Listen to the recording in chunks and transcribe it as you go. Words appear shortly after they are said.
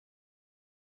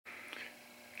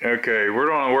Okay,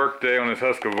 we're on a work day on this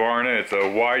Husqvarna. It's a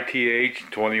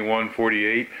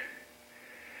Wtbm123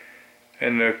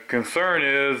 and the concern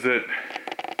is that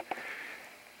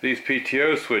these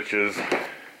PTO switches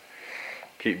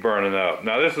keep burning up.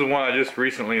 Now this is one I just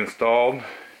recently installed.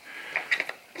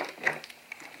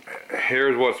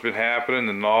 Here's what's been happening.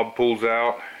 The knob pulls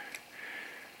out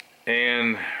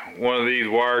and one of these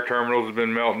wire terminals has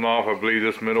been melting off. I believe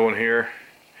this middle one here.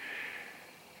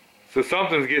 So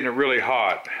something's getting it really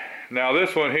hot. Now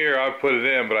this one here, I've put it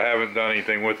in, but I haven't done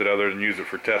anything with it other than use it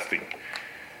for testing.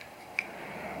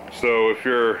 So if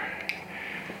you're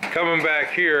coming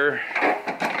back here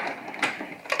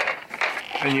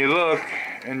and you look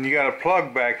and you got a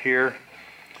plug back here,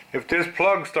 if this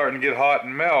plug's starting to get hot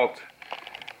and melt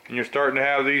and you're starting to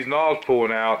have these knobs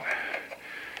pulling out,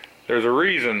 there's a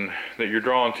reason that you're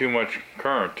drawing too much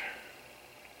current.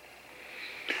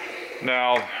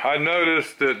 Now, I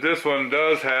noticed that this one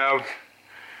does have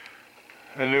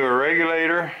a newer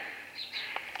regulator,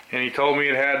 and he told me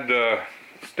it had the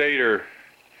stator,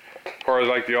 as far as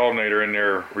like the alternator in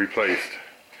there, replaced.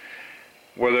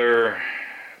 Whether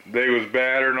they was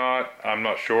bad or not, I'm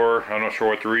not sure. I'm not sure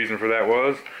what the reason for that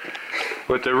was.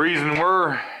 But the reason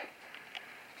we're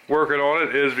working on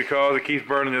it is because it keeps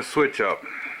burning this switch up.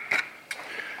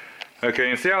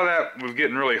 Okay, and see how that was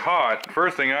getting really hot?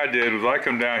 First thing I did was I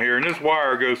come down here, and this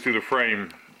wire goes through the frame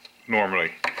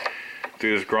normally,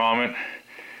 through this grommet.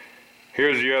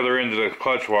 Here's the other end of the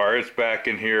clutch wire. It's back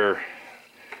in here,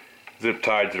 zip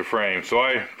tied to the frame. So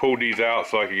I pulled these out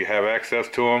so I could have access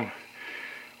to them.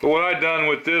 But what I done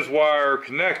with this wire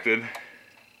connected,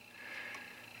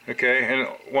 okay, and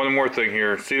one more thing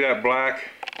here. See that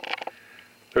black?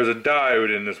 There's a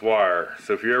diode in this wire,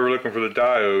 so if you're ever looking for the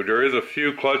diode, there is a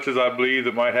few clutches I believe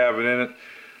that might have it in it,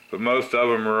 but most of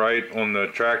them are right on the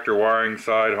tractor wiring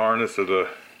side harness of the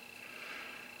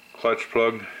clutch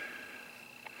plug,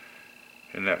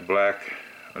 in that black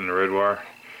and the red wire.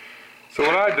 So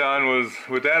what I done was,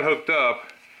 with that hooked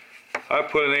up, I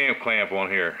put an amp clamp on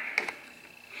here,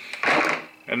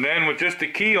 and then with just the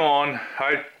key on,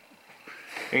 I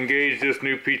engaged this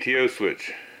new PTO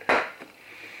switch.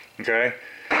 Okay.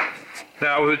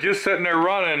 Now with it just sitting there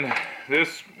running,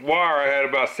 this wire I had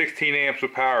about 16 amps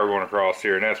of power going across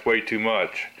here, and that's way too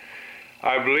much.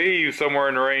 I believe somewhere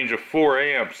in the range of 4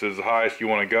 amps is the highest you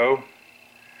want to go.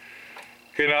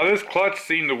 Okay, now this clutch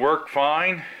seemed to work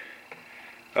fine,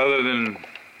 other than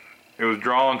it was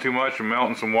drawing too much and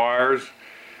melting some wires.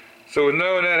 So with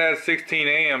knowing that had 16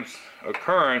 amps of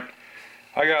current,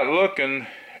 I got looking,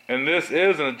 and this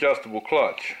is an adjustable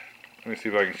clutch. Let me see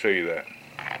if I can show you that.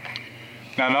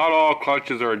 Now, not all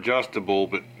clutches are adjustable,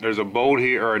 but there's a bolt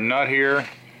here, or a nut here,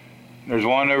 there's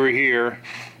one over here,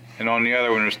 and on the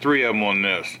other one there's 3 of them on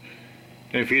this.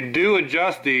 And if you do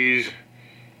adjust these,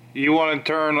 you want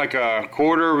to turn like a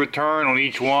quarter of a turn on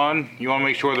each one. You want to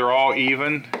make sure they're all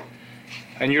even.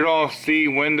 And you don't see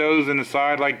windows in the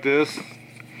side like this.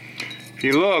 If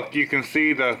you look, you can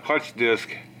see the clutch disc,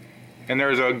 and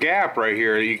there's a gap right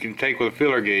here that you can take with a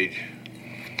feeler gauge.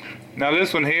 Now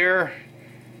this one here,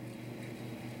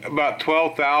 about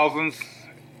 12 thousandths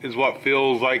is what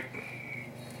feels like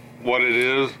what it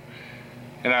is,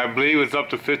 and I believe it's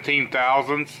up to 15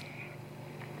 thousandths.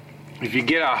 If you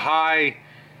get a high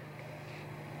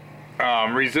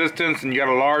resistance and you got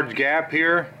a large gap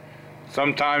here,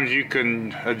 sometimes you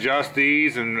can adjust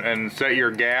these and set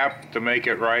your gap to make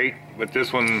it right, but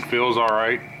this one feels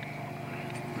alright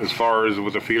as far as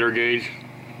with the feeler gauge.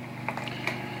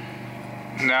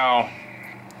 Now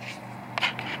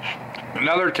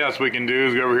another test we can do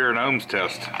is go over here and ohms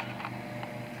test.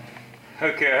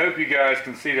 Okay, I hope you guys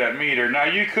can see that meter. Now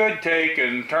you could take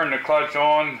and turn the clutch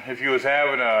on if you was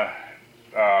having a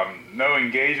no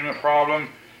engagement problem,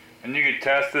 and you could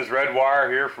test this red wire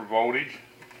here for voltage.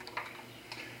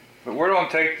 But we're going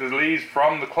to take the leads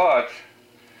from the clutch,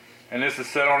 and this is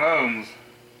set on ohms,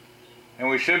 and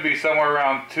we should be somewhere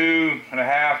around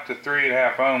 2.5 to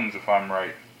 3.5 ohms if I'm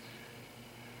right.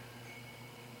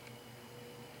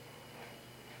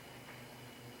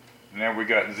 And there we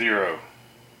got 0.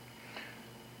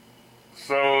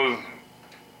 So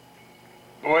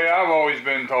the way I've always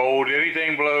been told,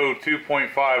 anything below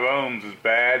 2.5 ohms is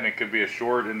bad, and it could be a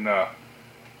short in the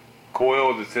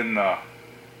coil that's in the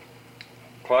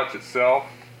clutch itself.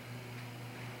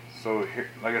 So here,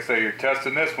 like I say, you're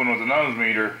testing this one with an ohms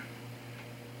meter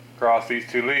across these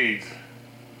two leads.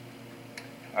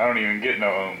 I don't even get no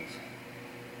ohms.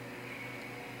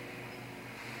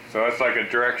 So that's like a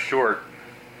direct short.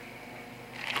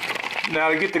 Now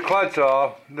to get the clutch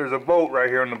off, there's a bolt right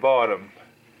here on the bottom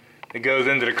that goes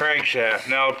into the crankshaft.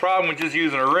 Now the problem with just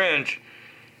using a wrench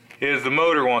is the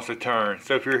motor wants to turn.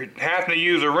 So if you're having to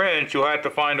use a wrench, you'll have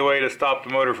to find a way to stop the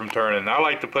motor from turning. I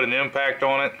like to put an impact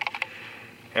on it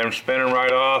and I'm spinning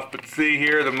right off. But see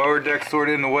here, the mower deck's sort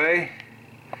of in the way.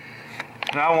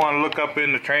 And I want to look up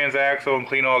in the transaxle and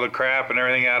clean all the crap and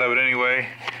everything out of it anyway.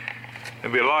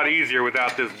 It'd be a lot easier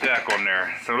without this deck on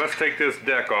there. So let's take this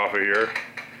deck off of here.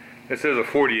 This is a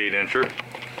 48 incher.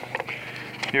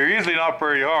 They're usually not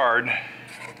very hard.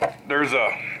 There's a,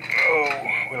 oh,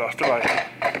 we lost the light.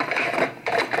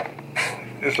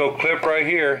 This little clip right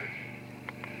here.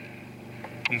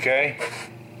 Okay.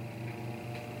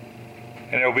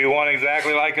 And there'll be one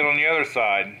exactly like it on the other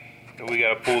side. So we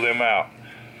gotta pull them out.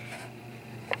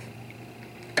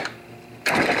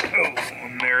 Oh,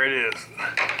 and there it is.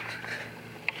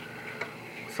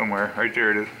 Somewhere, right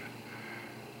there it is.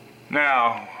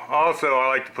 Now, also I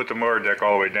like to put the mower deck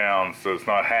all the way down so it's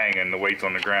not hanging, the weight's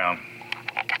on the ground.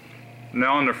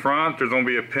 Now on the front, there's going to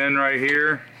be a pin right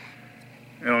here.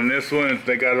 And on this one,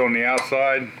 they got it on the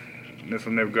outside. This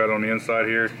one they've got on the inside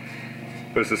here.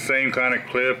 But it's the same kind of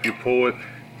clip. You pull it,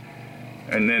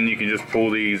 and then you can just pull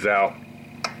these out.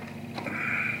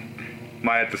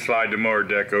 Might have to slide the mower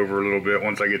deck over a little bit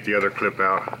once I get the other clip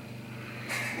out.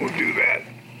 We'll do that.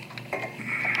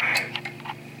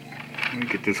 Let me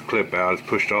get this clip out. It's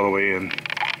pushed all the way in.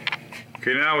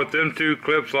 Okay, now with them two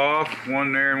clips off,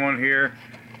 one there and one here,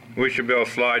 we should be able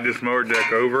to slide this mower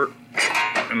deck over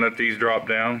and let these drop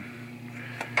down.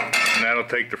 And that'll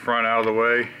take the front out of the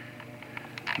way.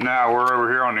 Now we're over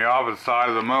here on the opposite side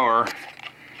of the mower.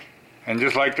 And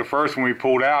just like the first one we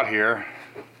pulled out here,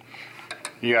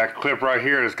 you got a clip right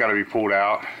here that's got to be pulled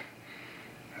out.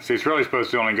 See, it's really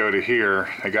supposed to only go to here.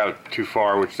 They got it too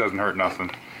far, which doesn't hurt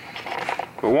nothing.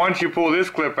 But once you pull this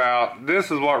clip out,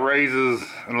 this is what raises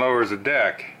and lowers the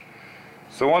deck.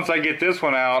 So once I get this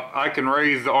one out, I can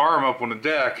raise the arm up on the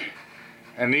deck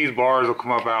and these bars will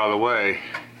come up out of the way.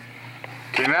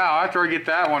 Okay, now after I get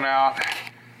that one out,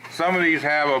 some of these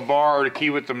have a bar to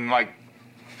keep it them like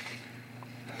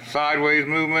sideways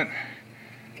movement.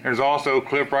 There's also a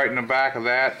clip right in the back of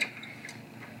that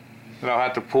I'll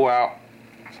have to pull out.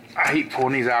 I hate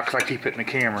pulling these out because I keep hitting the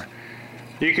camera.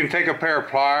 You can take a pair of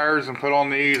pliers and put on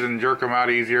these and jerk them out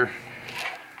easier.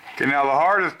 Okay, now the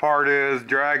hardest part is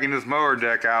dragging this mower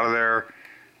deck out of there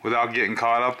without getting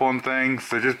caught up on things.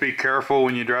 So just be careful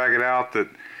when you drag it out that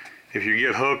if you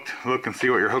get hooked, look and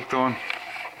see what you're hooked on.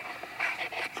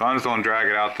 So I'm just going to drag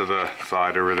it out to the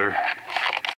side over there.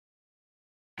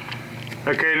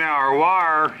 Okay, now our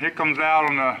wire, it comes out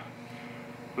on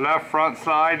the left front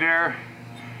side there.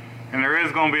 And there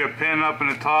is going to be a pin up in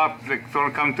the top that's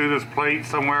going to come through this plate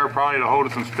somewhere, probably to hold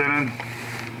it from spinning.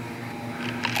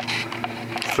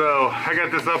 So I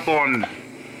got this up on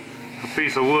a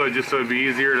piece of wood just so it'd be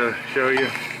easier to show you.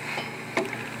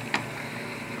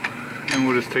 And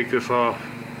we'll just take this off.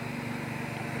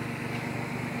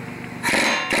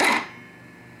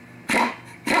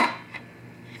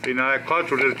 See, now that clutch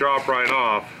will just drop right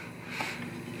off.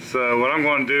 So what I'm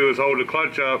going to do is hold the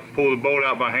clutch up, pull the bolt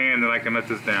out by hand, and I can let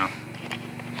this down.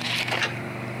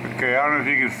 Okay, I don't know if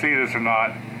you can see this or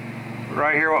not.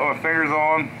 Right here, what my finger's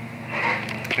on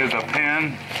is a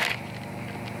pin.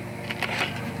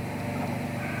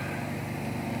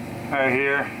 Right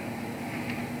here.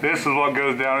 This is what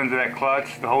goes down into that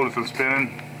clutch to hold it from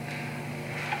spinning.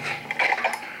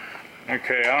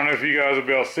 Okay, I don't know if you guys will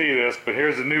be able to see this, but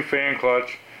here's the new fan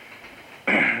clutch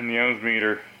and the ohms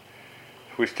meter.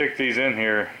 If we stick these in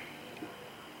here,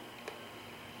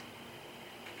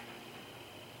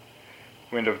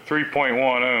 we end up 3.1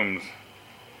 ohms.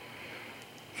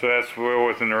 So that's well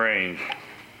within the range.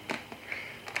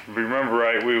 If you remember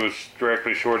right, we was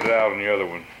directly shorted out on the other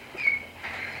one.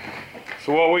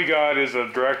 So what we got is a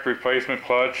direct replacement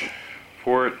clutch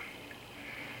for it.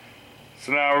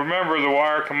 So now remember, the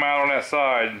wire come out on that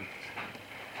side,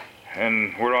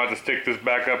 and we're going to have to stick this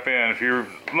back up in. If you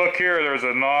look here, there's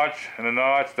a notch and a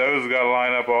notch. Those got to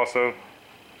line up also.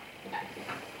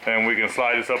 And we can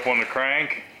slide this up on the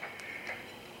crank,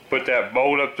 put that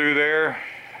bolt up through there,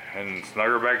 and snug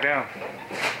her back down.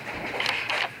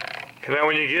 And now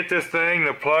when you get this thing,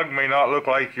 the plug may not look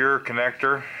like your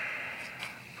connector,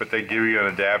 but they give you an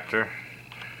adapter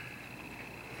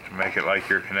to make it like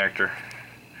your connector.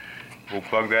 We'll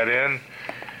plug that in.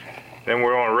 Then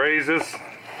we're going to raise this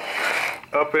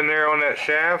up in there on that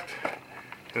shaft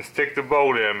and stick the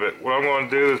bolt in. But what I'm going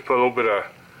to do is put a little bit of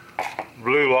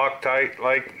blue Loctite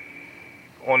like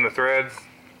on the threads,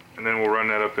 and then we'll run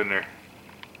that up in there.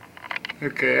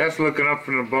 Okay, that's looking up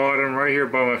from the bottom right here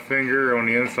by my finger on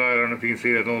the inside. I don't know if you can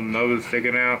see that little nose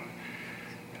sticking out.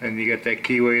 And you got that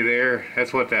keyway there.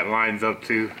 That's what that lines up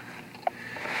to.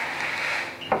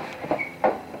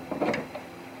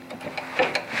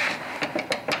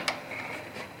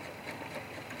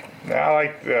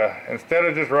 like to, instead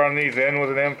of just running these in with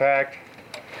an impact,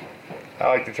 I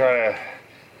like to try to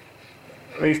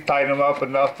at least tighten them up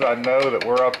enough that I know that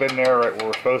we're up in there right where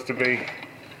we're supposed to be.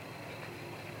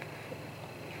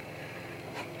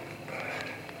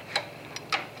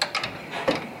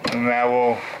 And now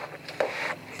we'll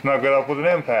snug it up with an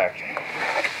impact.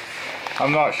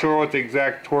 I'm not sure what the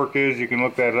exact torque is. You can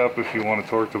look that up if you want to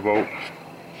torque the bolt.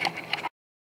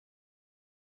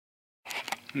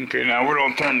 Okay, now we're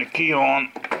going to turn the key on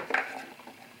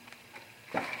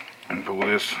and pull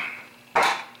this to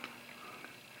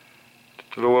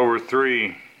a little over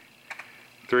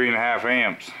 3.5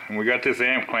 amps. And we got this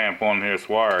amp clamp on this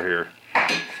wire here.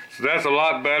 So that's a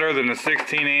lot better than the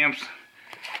 16 amps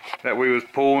that we was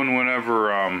pulling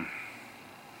whenever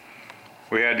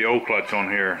we had the old clutch on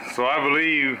here. So I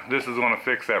believe this is going to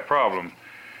fix that problem.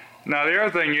 Now the other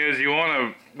thing is you want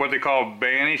to, what they call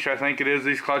banish, I think it is,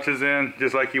 these clutches in,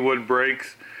 just like you would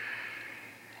brakes.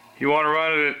 You want to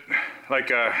run it at like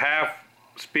a half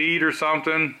speed or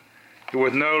something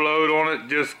with no load on it.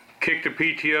 Just kick the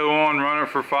PTO on, run it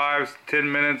for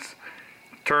 5-10 minutes,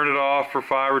 turn it off for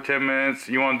 5 or 10 minutes.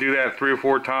 You want to do that 3 or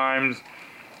 4 times,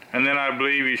 and then I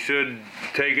believe you should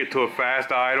take it to a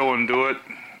fast idle and do it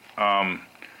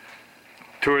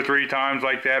 2 or 3 times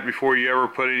like that before you ever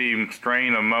put any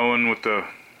strain of mowing with the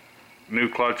new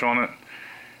clutch on it,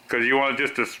 because you want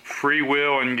just to free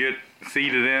wheel and get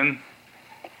seated in.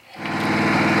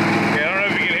 Yeah, I don't know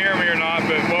if you can hear me or not,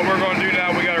 but what we're going to do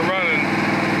now, we got it running.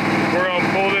 We're going to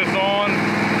pull this on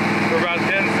for about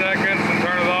 10 seconds and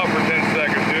turn it off for 10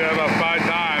 seconds. Do that about 5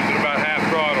 times at about half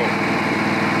throttle.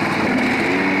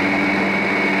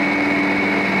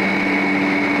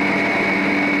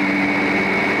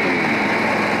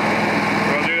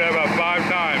 We're going to do that about 5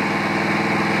 times.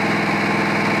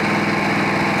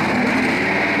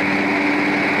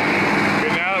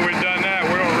 But now that we've done that,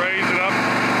 we're going to raise it up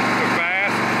to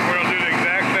fast. We're going to do the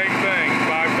exact same thing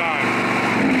 5 times.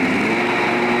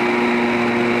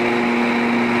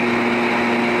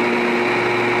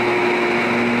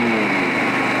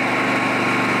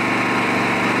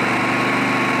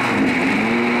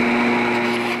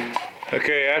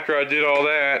 Okay, after I did all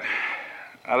that,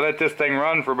 I let this thing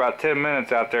run for about 10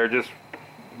 minutes out there just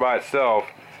by itself.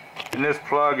 And this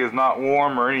plug is not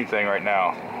warm or anything right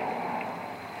now.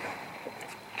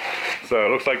 So it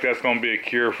looks like that's going to be a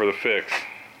cure for the fix.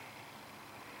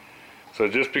 So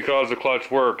just because the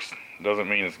clutch works doesn't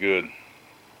mean it's good.